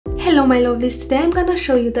Hello my lovelies, today I'm gonna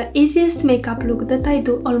show you the easiest makeup look that I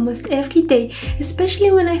do almost every day,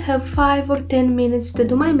 especially when I have 5 or 10 minutes to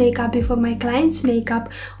do my makeup before my client's makeup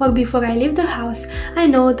or before I leave the house. I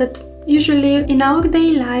know that usually in our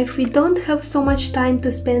daily life we don't have so much time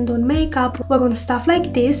to spend on makeup or on stuff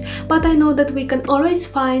like this, but I know that we can always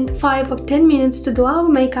find 5 or 10 minutes to do our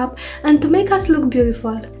makeup and to make us look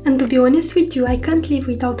beautiful. And to be honest with you, I can't live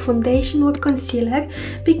without foundation or concealer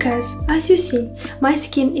because, as you see, my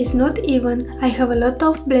skin is not even. I have a lot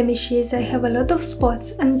of blemishes, I have a lot of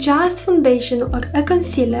spots, and just foundation or a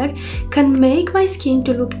concealer can make my skin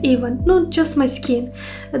to look even. Not just my skin,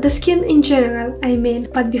 the skin in general I mean.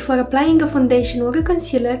 But before applying a foundation or a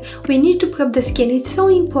concealer, we need to prep the skin. It's so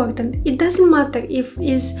important. It doesn't matter if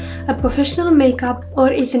it's a professional makeup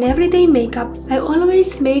or it's an everyday makeup. I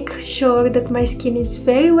always make sure that my skin is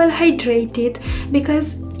very well hydrated,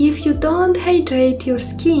 because if you don't hydrate your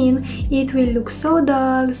skin, it will look so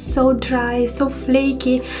dull, so dry, so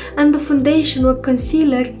flaky, and the foundation or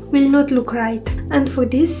concealer will not look right. And for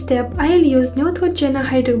this step, I'll use Neutrogena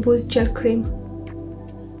Hydro Boost Gel Cream.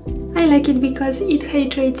 I like it because it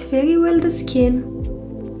hydrates very well the skin,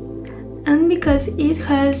 and because it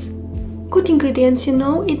has good ingredients, you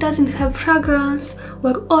know, it doesn't have fragrance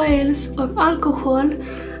or oils or alcohol.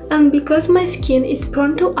 And because my skin is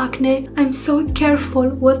prone to acne, I'm so careful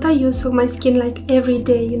what I use for my skin, like every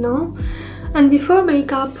day, you know. And before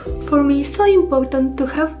makeup, for me it's so important to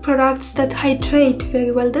have products that hydrate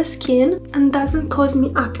very well the skin and doesn't cause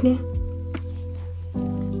me acne.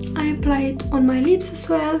 I apply it on my lips as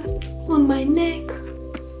well, on my neck.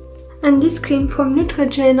 And this cream from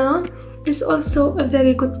Neutrogena is also a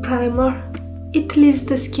very good primer. It leaves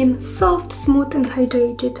the skin soft, smooth and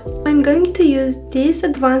hydrated. I'm going to use this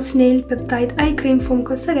Advanced Nail Peptide Eye Cream from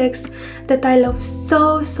Cosrx that I love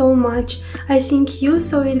so much. I think you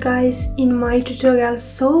saw it, guys, in my tutorial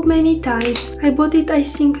so many times. I bought it I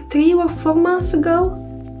think 3 or 4 months ago,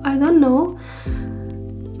 I don't know,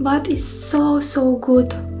 but it's so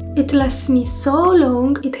good. It lasts me so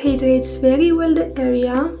long, it hydrates very well the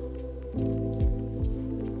area,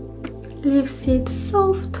 leaves it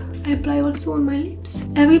soft. I apply also on my lips.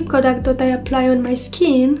 Every product that I apply on my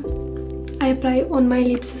skin, I apply on my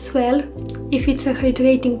lips as well, if it's a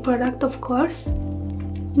hydrating product, of course.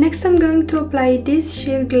 Next I'm going to apply this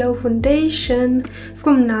Sheer Glow Foundation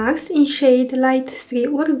from NARS in shade Light 3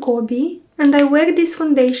 or Gobi. And I wear this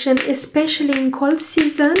foundation especially in cold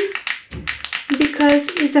season because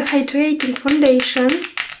it's a hydrating foundation.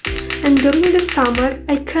 And during the summer,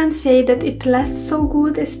 I can't say that it lasts so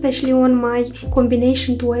good, especially on my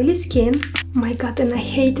combination to oily skin. My god, and I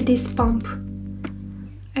hate this pump.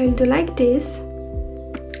 I'll do like this.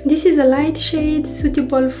 This is a light shade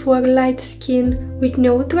suitable for light skin with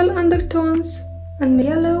neutral undertones and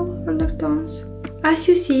yellow undertones. As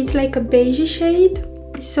you see, it's like a beige shade.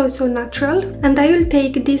 It's so natural. And I will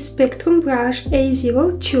take this Spectrum brush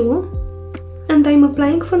A02. And I'm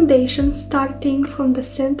applying foundation starting from the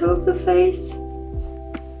center of the face.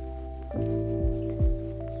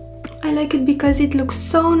 I like it because it looks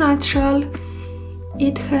so natural.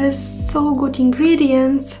 It has so good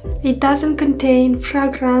ingredients. It doesn't contain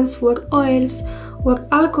fragrance or oils or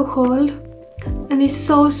alcohol. And it's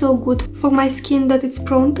so good for my skin that it's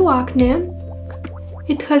prone to acne.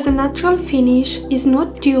 It has a natural finish, is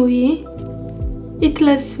not dewy. It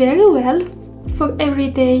lasts very well for every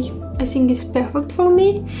day. I think it's perfect for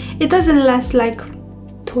me. It doesn't last like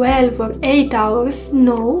 12 or 8 hours,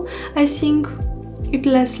 no. I think it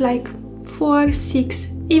lasts like 4, 6,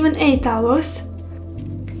 even 8 hours.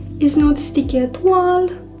 It's not sticky at all.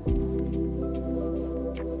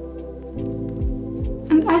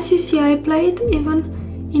 And as you see, I apply it even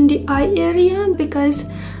in the eye area because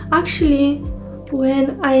actually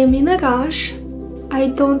when I am in a rush, I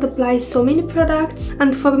don't apply so many products,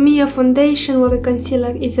 and for me a foundation or a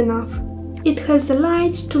concealer is enough. It has a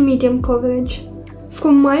light to medium coverage.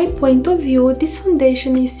 From my point of view, this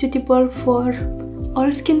foundation is suitable for all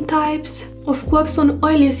skin types. Of course, on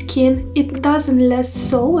oily skin it doesn't last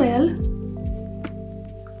so well,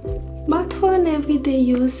 but for an everyday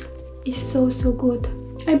use it's so good.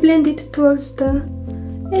 I blend it towards the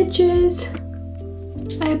edges.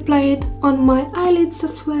 I apply it on my eyelids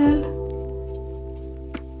as well.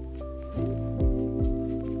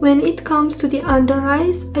 When it comes to the under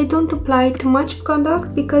eyes, I don't apply too much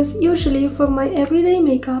product because usually for my everyday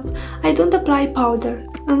makeup I don't apply powder,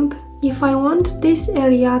 and if I want this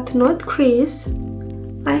area to not crease,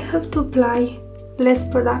 I have to apply less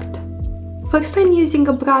product. First I'm using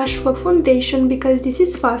a brush for foundation because this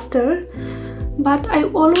is faster, but I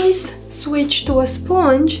always switch to a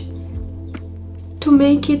sponge to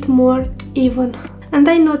make it more even. And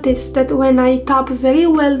I noticed that when I tap very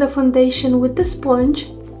well the foundation with the sponge,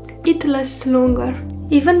 it lasts longer.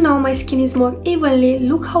 Even now my skin is more evenly,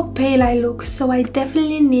 look how pale I look, so I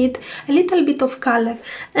definitely need a little bit of color.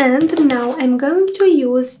 And now I'm going to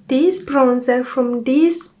use this bronzer from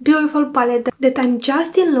this beautiful palette that I'm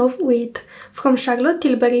just in love with, from Charlotte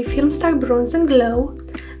Tilbury Film Star Bronze and Glow.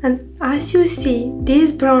 And as you see,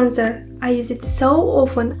 this bronzer, I use it so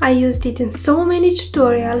often, I used it in so many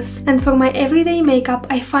tutorials, and for my everyday makeup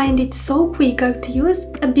I find it so quicker to use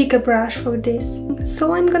a bigger brush for this.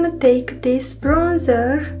 So I'm gonna take this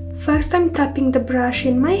bronzer. First I'm tapping the brush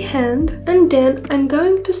in my hand, and then I'm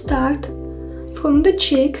going to start from the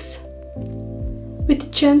cheeks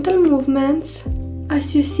with gentle movements.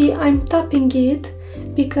 As you see, I'm tapping it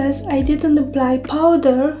because I didn't apply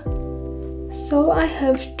powder, so I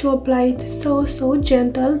have to apply it so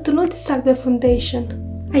gentle to not disturb the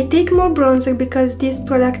foundation. I take more bronzer because this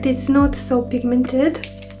product is not so pigmented.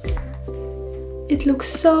 It looks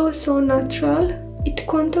so natural. It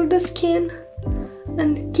contours the skin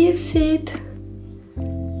and gives it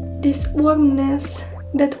this warmness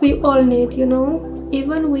that we all need, you know.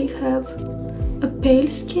 Even we have a pale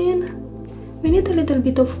skin, we need a little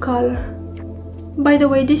bit of color. By the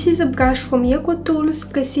way, this is a brush from Eco Tools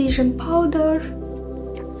Precision Powder.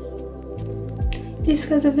 This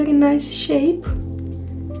has a very nice shape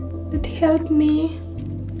that helped me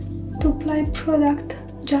to apply product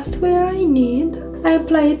just where I need. I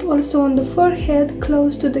apply it also on the forehead,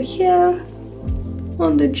 close to the hair,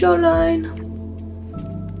 on the jawline,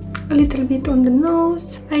 a little bit on the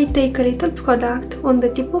nose. I take a little product on the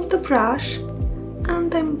tip of the brush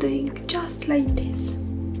and I'm doing just like this.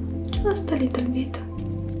 Just a little bit.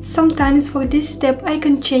 Sometimes for this step I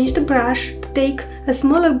can change the brush to take a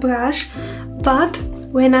smaller brush, but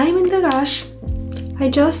when I'm in the rush I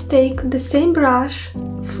just take the same brush.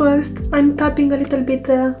 First I'm tapping a little bit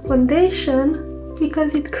foundation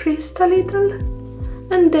because it creased a little,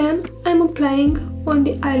 and then I'm applying on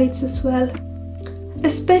the eyelids as well,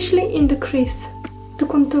 especially in the crease to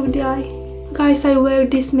contour the eye. Guys, I wear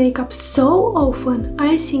this makeup so often.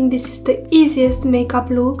 I think this is the easiest makeup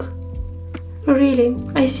look. Really,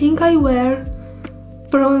 I think I wear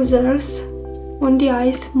bronzers on the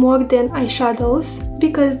eyes more than eyeshadows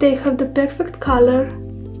because they have the perfect color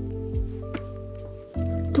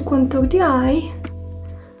to contour the eye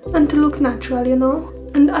and to look natural, you know.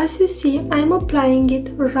 And as you see, I'm applying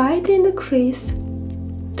it right in the crease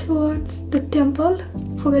towards the temple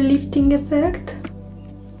for a lifting effect.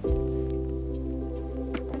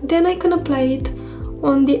 Then I can apply it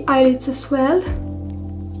on the eyelids as well.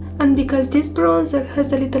 And because this bronzer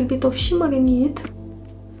has a little bit of shimmer in it,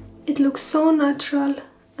 it looks so natural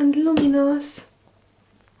and luminous.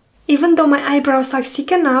 Even though my eyebrows are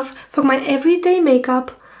thick enough for my everyday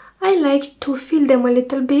makeup, I like to fill them a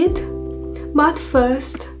little bit. But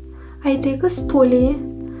first, I take a spoolie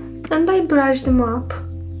and I brush them up.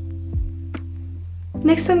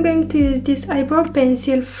 Next I'm going to use this eyebrow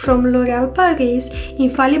pencil from L'Oréal Paris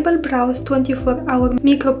Infallible Brows 24-Hour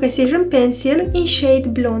Micro Precision Pencil in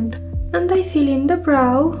shade Blonde. And I fill in the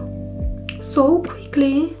brow so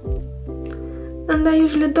quickly, and I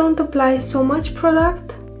usually don't apply so much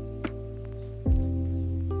product.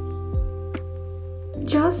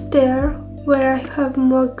 Just there where I have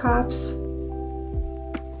more gaps.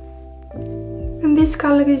 And this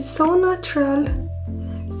color is so natural,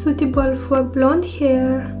 suitable for blonde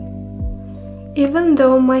hair. Even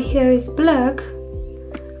though my hair is black,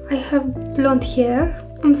 I have blonde hair,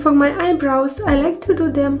 and for my eyebrows I like to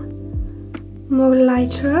do them more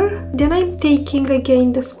lighter. Then I'm taking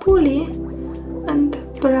again the spoolie and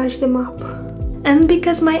brush them up. And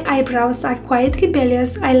because my eyebrows are quite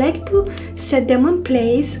rebellious, I like to set them in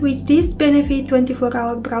place with this Benefit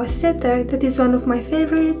 24-Hour Brow Setter that is one of my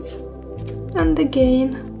favorites. And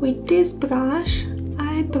again, with this brush,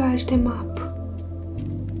 I brush them up.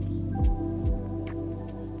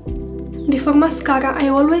 Before mascara, I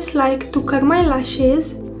always like to curl my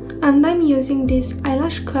lashes, and I'm using this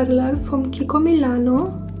eyelash curler from Kiko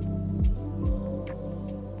Milano.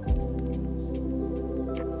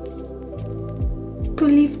 To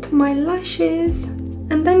lift my lashes.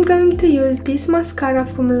 And I'm going to use this mascara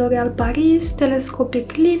from L'Oréal Paris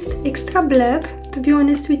Telescopic Lift Extra Black. To be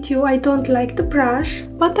honest with you, I don't like the brush,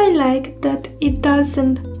 but I like that it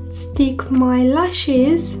doesn't stick my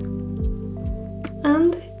lashes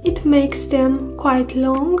and it makes them quite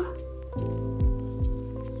long.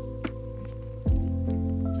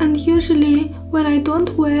 And usually when I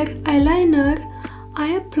don't wear eyeliner,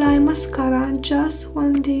 I apply mascara just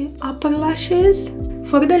on the upper lashes.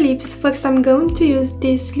 For the lips, first I'm going to use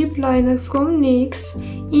this lip liner from NYX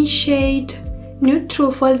in shade Nude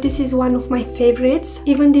Truffle, this is one of my favorites.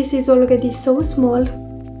 Even this is already so small.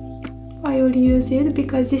 I will use it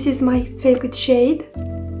because this is my favorite shade.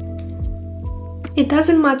 It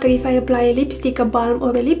doesn't matter if I apply a lipstick, a balm or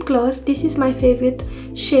a lip gloss, this is my favorite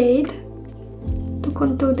shade to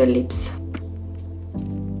contour the lips.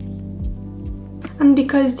 And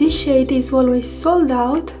because this shade is always sold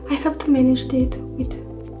out, I have to manage it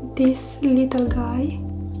with this little guy.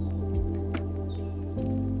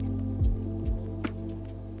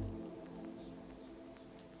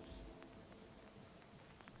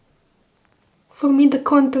 For me, the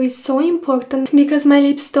contour is so important because my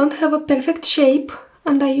lips don't have a perfect shape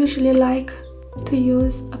and I usually like to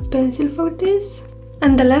use a pencil for this.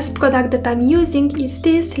 And the last product that I'm using is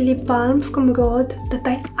this lip balm from Rhode that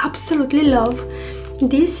I absolutely love.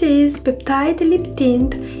 This is Peptide Lip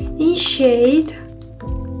Tint in shade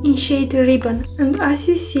Ribbon. And as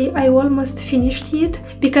you see, I almost finished it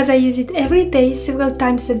because I use it every day, several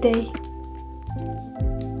times a day.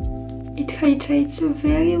 It hydrates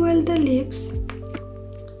very well the lips.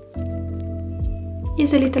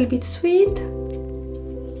 Is a little bit sweet,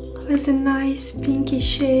 has a nice pinky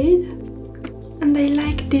shade, and I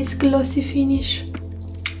like this glossy finish.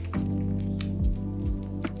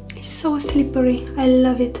 It's so slippery, I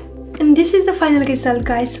love it. And this is the final result,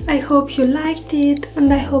 guys. I hope you liked it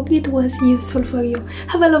and I hope it was useful for you.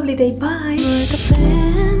 Have a lovely day, bye!